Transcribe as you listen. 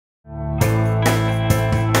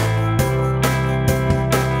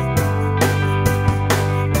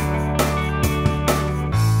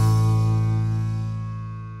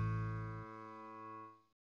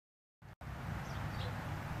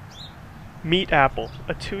Meet Apple,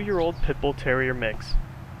 a 2-year-old pit bull terrier mix.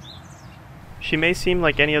 She may seem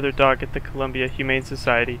like any other dog at the Columbia Humane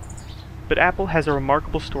Society, but Apple has a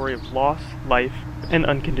remarkable story of loss, life, and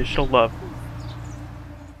unconditional love.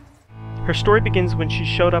 Her story begins when she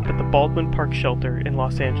showed up at the Baldwin Park shelter in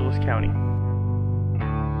Los Angeles County.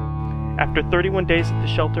 After 31 days at the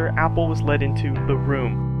shelter, Apple was led into the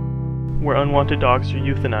room, where unwanted dogs are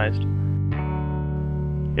euthanized.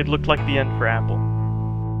 It looked like the end for Apple.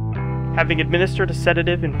 Having administered a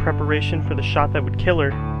sedative in preparation for the shot that would kill her,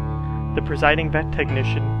 the presiding vet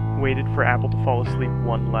technician waited for Apple to fall asleep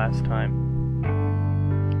one last time.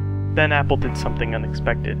 Then Apple did something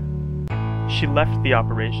unexpected. She left the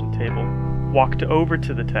operation table, walked over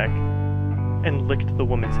to the tech, and licked the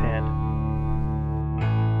woman's hand.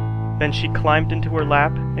 Then she climbed into her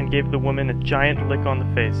lap and gave the woman a giant lick on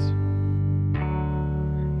the face.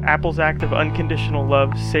 Apple's act of unconditional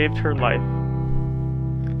love saved her life.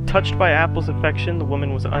 Touched by Apple's affection, the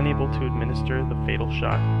woman was unable to administer the fatal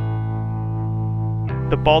shot.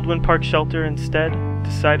 The Baldwin Park shelter instead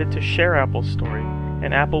decided to share Apple's story,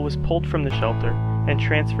 and Apple was pulled from the shelter and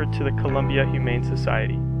transferred to the Columbia Humane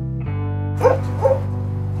Society.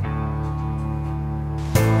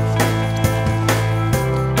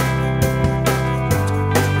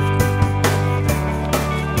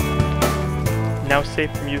 Now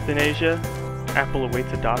safe from euthanasia, Apple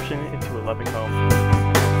awaits adoption into a loving home.